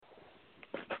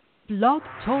Blog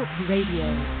Talk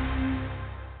Radio.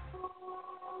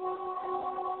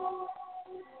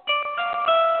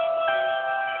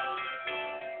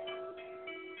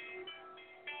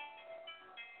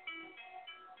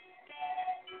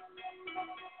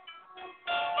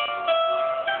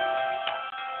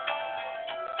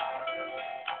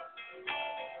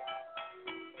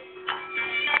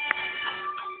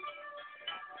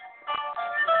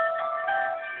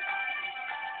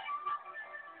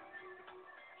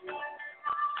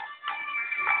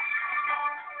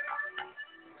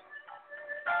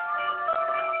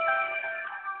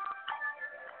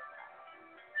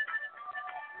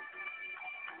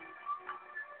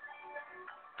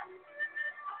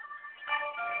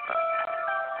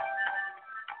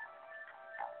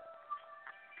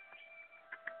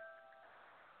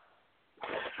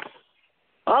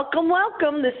 Welcome,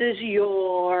 welcome. This is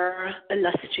your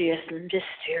illustrious and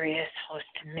mysterious host,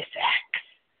 Miss X.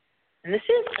 And this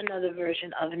is another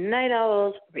version of Night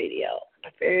Owls Radio, a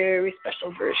very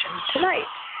special version tonight.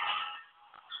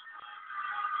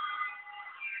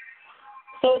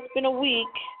 So it's been a week,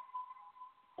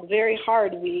 a very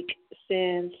hard week,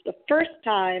 since the first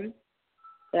time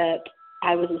that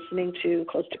I was listening to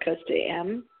Coast to Coast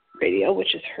AM radio,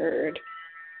 which is heard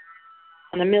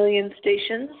on a million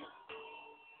stations.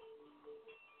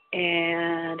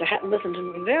 And I hadn't listened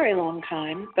in a very long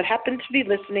time, but happened to be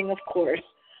listening, of course,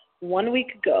 1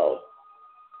 week ago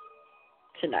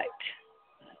tonight,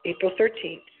 April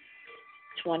 13th,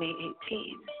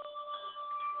 2018.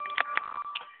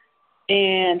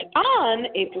 And on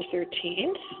April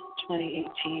 13th,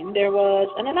 2018, there was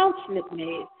an announcement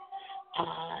made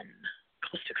on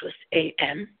Coast to Coast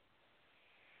AM.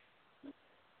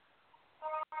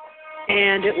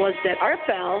 And it was that Art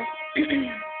Bell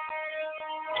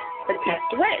had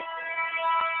passed away.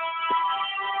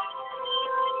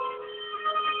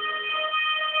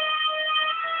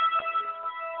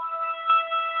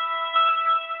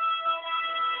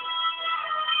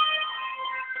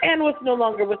 And was no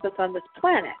longer with us on this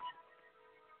planet.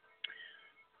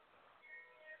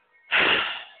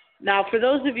 Now, for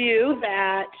those of you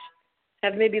that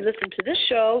have maybe listened to this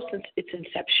show since its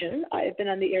inception, I have been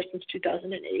on the air since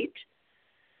 2008.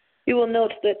 You will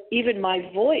note that even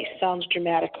my voice sounds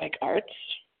dramatic like Art's.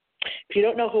 If you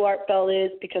don't know who Art Bell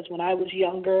is, because when I was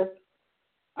younger,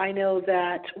 I know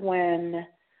that when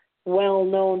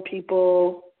well-known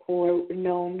people who are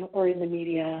known or in the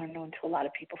media are known to a lot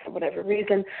of people for whatever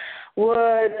reason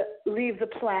would leave the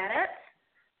planet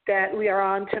that we are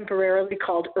on temporarily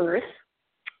called Earth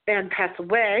and pass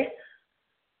away,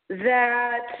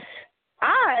 that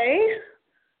I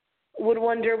would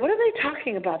wonder, what are they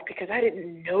talking about? Because I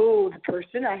didn't know the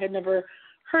person. I had never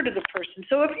heard of the person.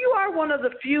 So if you are one of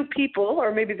the few people,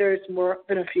 or maybe there's more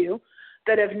than a few,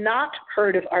 that have not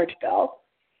heard of Art Bell,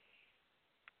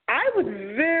 I would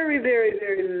very, very,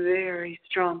 very, very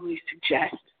strongly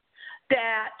suggest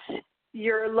that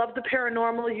you love the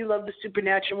paranormal, you love the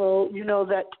supernatural, you know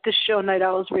that this show, Night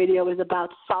Owls Radio, is about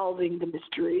solving the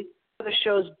mystery. The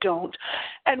shows don't.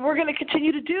 And we're going to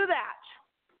continue to do that.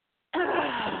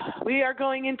 We are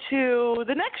going into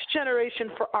the next generation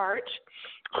for Art,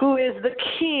 who is the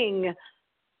king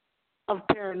of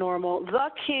paranormal, the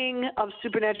king of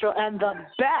supernatural, and the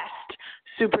best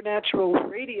supernatural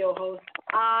radio host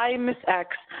I, Miss X,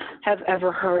 have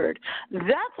ever heard.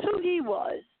 That's who he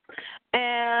was.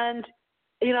 And,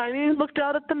 you know, I looked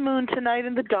out at the moon tonight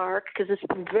in the dark because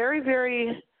it's been very,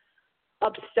 very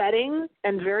upsetting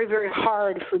and very, very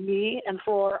hard for me and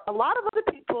for a lot of other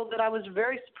people that I was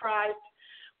very surprised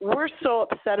were so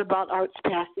upset about Art's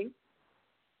passing.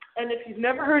 And if you've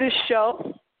never heard his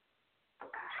show,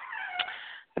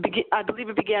 I believe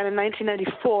it began in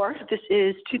 1994. This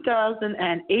is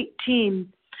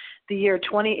 2018, the year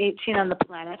 2018 on the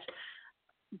planet.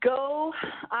 Go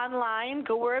online,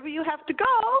 go wherever you have to go.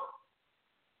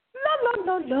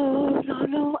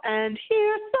 No, and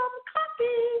here's some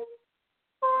coffee.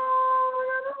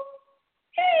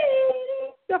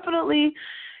 Definitely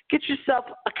get yourself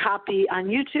a copy on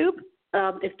YouTube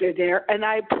if they're there. And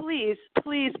I please,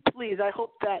 I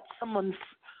hope that someone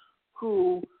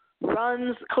who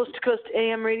runs Coast to Coast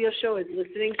AM radio show is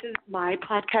listening to my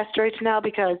podcast right now,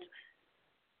 because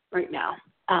right now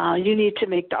you need to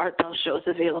make the Art Bell shows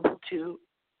available to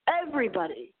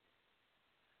everybody,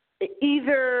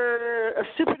 either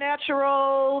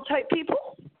supernatural type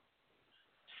people,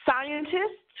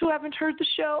 scientists who haven't heard the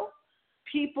show,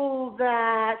 people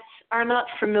that are not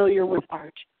familiar with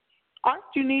art. Art,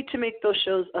 you need to make those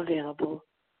shows available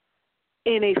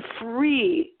in a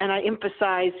free, and I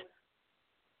emphasize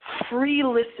free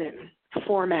listen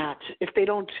format. If they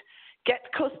don't get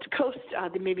coast to coast.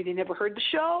 Maybe they never heard the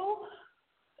show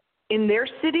in their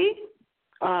city,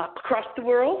 across the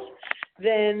world.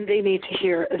 Then they need to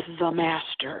hear the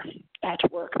master at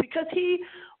work, because he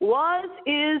was,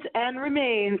 is, and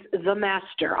remains the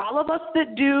master. All of us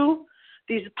that do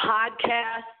these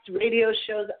podcasts, radio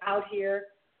shows out here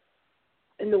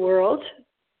in the world,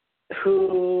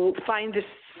 who find this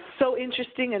so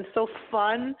interesting and so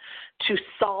fun to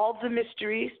solve the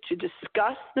mysteries, to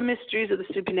discuss the mysteries of the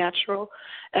supernatural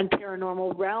and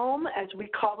paranormal realm, as we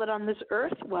call it on this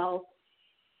earth, well,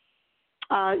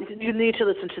 you need to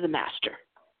listen to the master,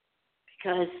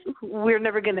 because we're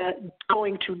never going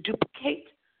to duplicate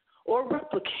or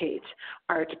replicate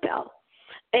Art Bell.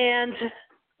 And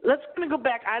let's go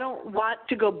back. I don't want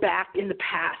to go back in the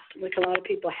past like a lot of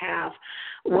people have.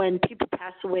 When people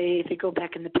pass away, they go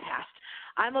back in the past.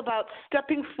 I'm about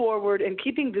stepping forward and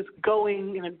keeping this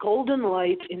going in a golden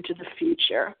light into the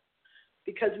future,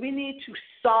 because we need to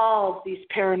solve these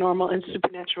paranormal and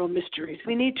supernatural mysteries.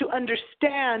 We need to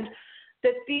understand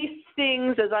that these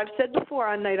things, as I've said before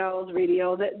on Night Owls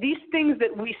Radio, that these things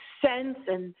that we sense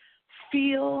and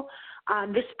feel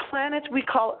on this planet we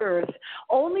call Earth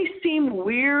only seem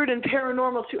weird and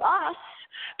paranormal to us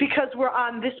because we're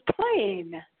on this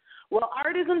plane. Well,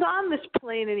 Art isn't on this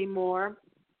plane anymore,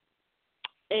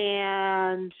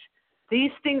 and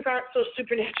these things aren't so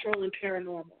supernatural and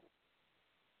paranormal.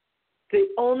 They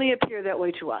only appear that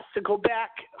way to us. So go back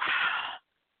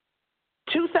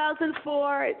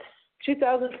 2004, it's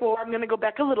 2004, I'm going to go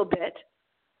back a little bit.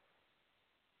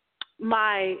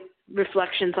 My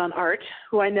reflections on Art,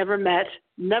 who I never met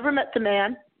the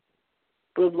man,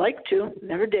 would like to,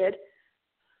 never did.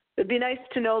 It'd be nice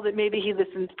to know that maybe he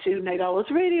listened to Night Owls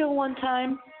Radio one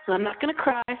time. I'm not going to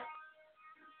cry,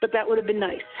 but that would have been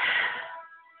nice.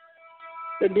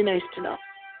 It'd be nice to know.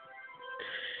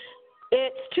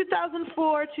 It's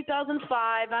 2004,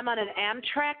 2005. I'm on an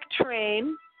Amtrak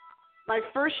train. My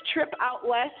first trip out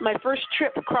west, my first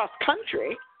trip across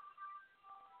country.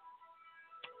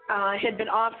 I had been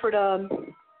offered a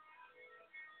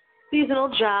seasonal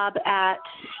job at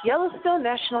Yellowstone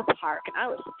National Park, and I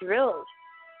was thrilled.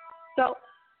 So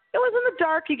it was in the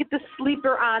dark. You get the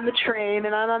sleeper on the train,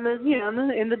 and I'm on the,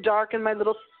 in the dark in my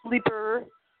little sleeper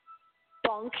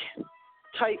bunk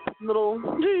type little,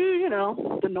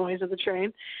 the noise of the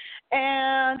train.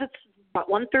 And it's about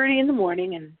 1:30 in the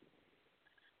morning, and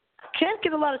can't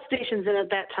get a lot of stations in at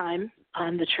that time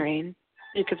on the train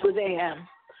because it was AM.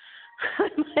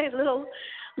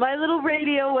 my little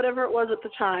radio, whatever it was at the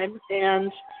time,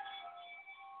 and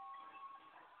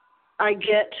I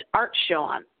get Art's show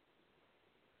on.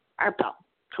 Art Bell,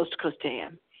 Coast to Coast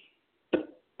AM.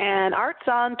 And Art's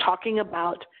on talking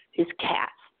about his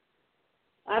cats.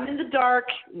 I'm in the dark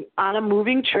on a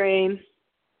moving train,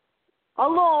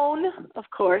 alone, of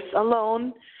course,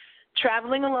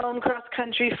 traveling alone cross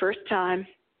country, first time,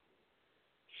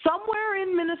 somewhere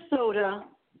in Minnesota,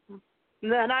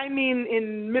 and I mean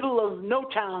in middle of no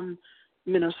town,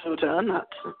 Minnesota, not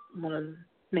one of the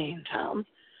main towns.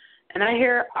 And I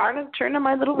hear Art turn on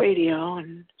my little radio,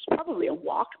 and it's probably a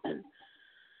Walkman,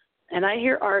 and I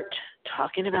hear Art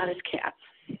talking about his cats.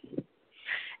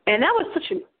 And that was such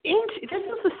this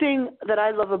is the thing that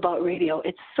I love about radio.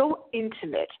 It's so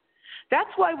intimate. That's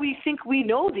why we think we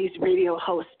know these radio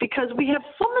hosts, because we have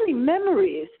so many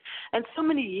memories and so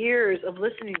many years of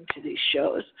listening to these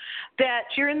shows that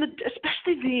you're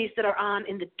especially these that are on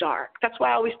in the dark. That's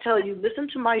why I always tell you, listen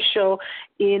to my show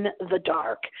in the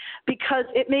dark, because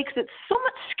it makes it so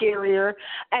much scarier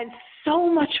and so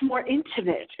much more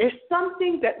intimate. It's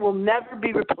something that will never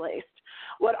be replaced.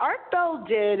 What Art Bell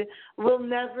did will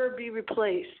never be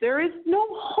replaced. There is no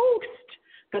host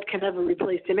that can ever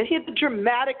replace him. And he had the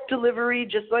dramatic delivery,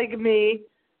 just like me,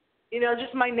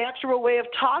 just my natural way of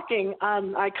talking.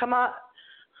 I come out,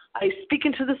 I speak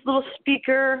into this little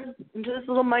speaker, into this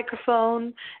little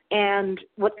microphone, and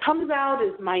what comes out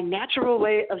is my natural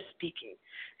way of speaking.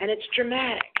 And it's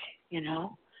dramatic,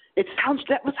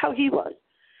 that was how he was.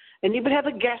 And he would have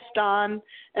a guest on,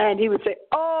 and he would say,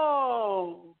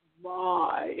 "Oh,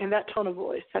 my," in that tone of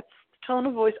voice. That's the tone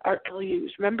of voice Art Bell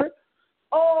used, remember?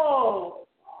 "Oh,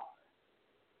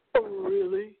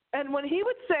 really?" And when he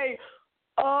would say,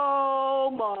 "Oh,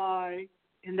 my,"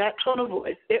 in that tone of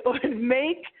voice, it would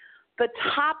make the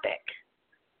topic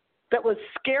that was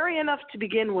scary enough to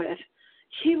begin with,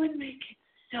 he would make it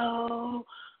so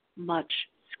much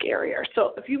scarier.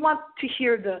 So if you want to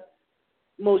hear the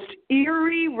most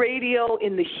eerie radio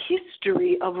in the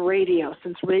history of radio,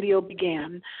 since radio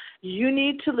began, you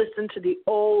need to listen to the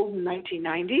old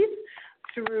 1990s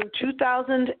through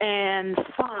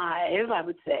 2005, I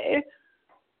would say,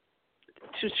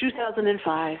 to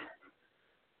 2005.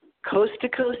 Coast to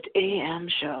Coast AM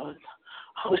shows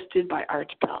hosted by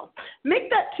Art Bell. Make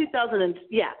that 2000,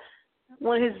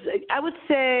 one of his, I would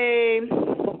say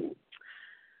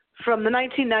from the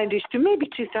 1990s to maybe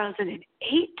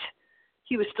 2008,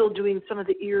 he was still doing some of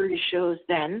the eerie shows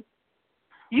then.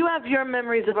 You have your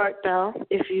memories of Art Bell.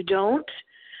 If you don't,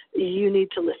 you need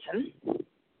to listen.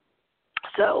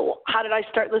 So how did I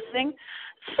start listening?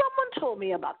 Someone told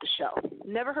me about the show.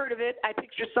 Never heard of it. I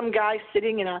picture some guy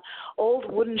sitting in an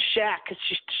old wooden shack. This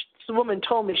woman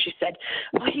told me, she said,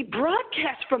 well, he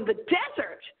broadcast from the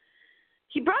desert.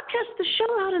 He broadcast the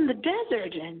show out in the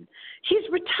desert, and he's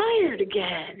retired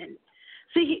again. And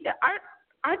see,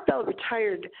 Art Bell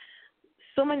retired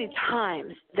so many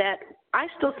times that I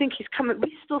still think he's coming.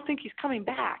 We still think he's coming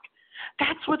back.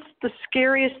 That's what's the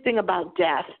scariest thing about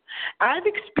death. I've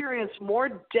experienced more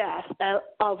death at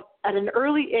an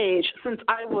early age since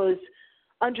I was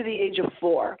under the age of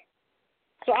 4.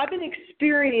 So I've been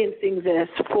experiencing this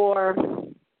for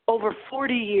over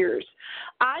 40 years.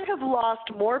 I have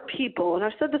lost more people, and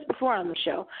I've said this before on the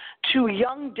show, to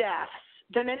young deaths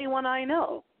than anyone I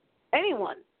know,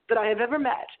 anyone that I have ever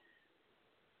met.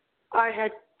 I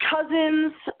had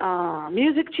cousins,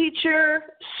 music teacher,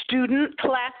 student,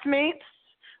 classmates.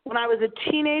 When I was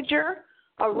a teenager,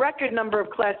 a record number of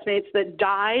classmates that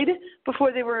died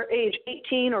before they were age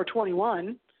 18 or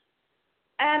 21.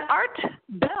 And Art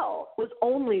Bell was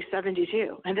only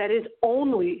 72, and that is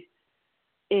only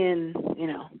in,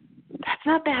 that's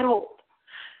not that old.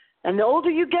 And the older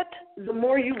you get, the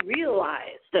more you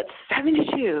realize that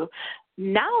 72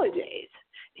 nowadays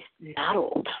is not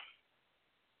old.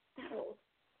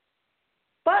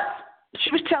 But she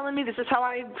was telling me,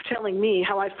 telling me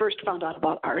how I first found out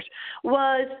about Art,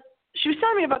 was she was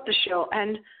telling me about the show,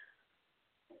 and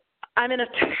I'm in a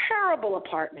terrible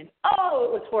apartment. Oh,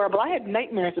 it was horrible. I had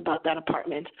nightmares about that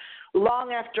apartment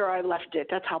long after I left it.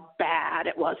 That's how bad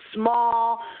it was.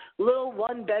 Small, little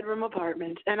one-bedroom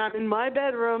apartment, and I'm in my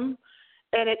bedroom,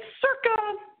 and it's circa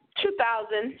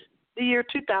 2000, the year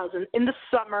 2000, in the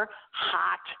summer,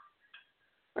 hot,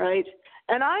 right?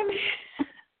 And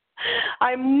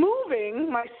I'm moving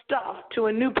my stuff to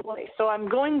a new place. So I'm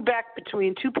going back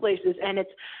between two places, and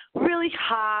it's really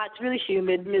hot, really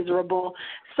humid, miserable,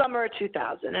 summer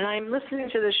 2000. And I'm listening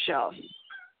to this show.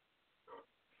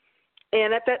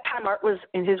 And at that time, Art was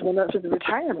in his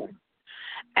retirement.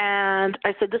 And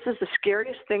I said, this is the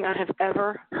scariest thing I have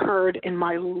ever heard in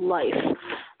my life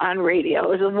on radio.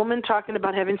 It was a woman talking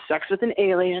about having sex with an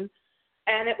alien.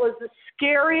 And it was the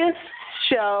scariest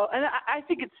show, and I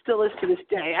think it still is to this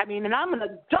day. I mean, and I'm an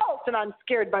adult, and I'm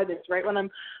scared by this, right, when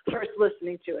I'm first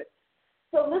listening to it.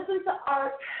 So listen to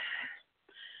Art,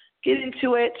 get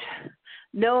into it,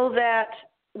 know that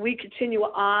we continue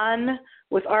on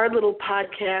with our little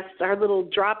podcasts, our little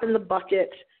drop in the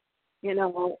bucket,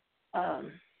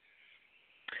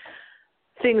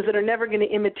 things that are never going to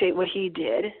imitate what he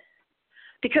did.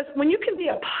 Because when you can be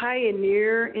a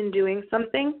pioneer in doing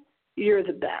something, you're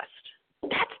the best.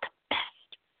 That's the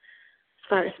best. As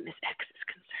far as Miss X is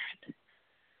concerned,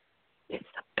 it's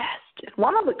the best. And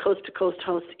one of the Coast to Coast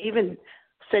hosts even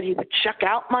said he would check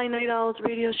out my Night Owls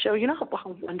radio show. You know how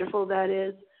wonderful that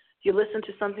is? You listen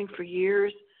to something for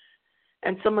years,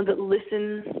 and someone that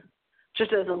listens,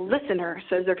 just as a listener,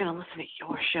 says they're going to listen to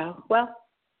your show. Well,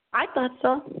 I thought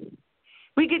so.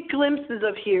 We get glimpses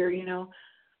of here,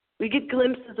 We get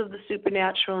glimpses of the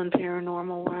supernatural and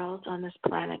paranormal world on this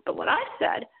planet. But what I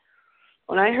said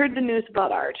when I heard the news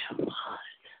about Art was,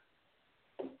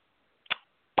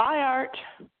 bye, Art.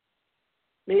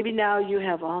 Maybe now you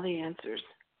have all the answers.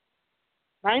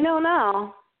 I know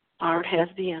now Art has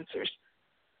the answers.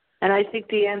 And I think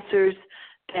the answers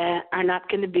that are not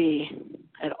going to be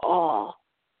at all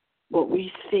what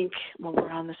we think when we're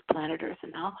on this planet Earth.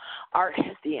 And now Art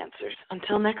has the answers.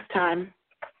 Until next time.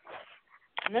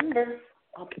 Remember,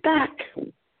 I'll be back.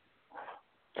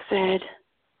 Said,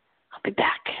 I'll be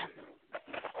back.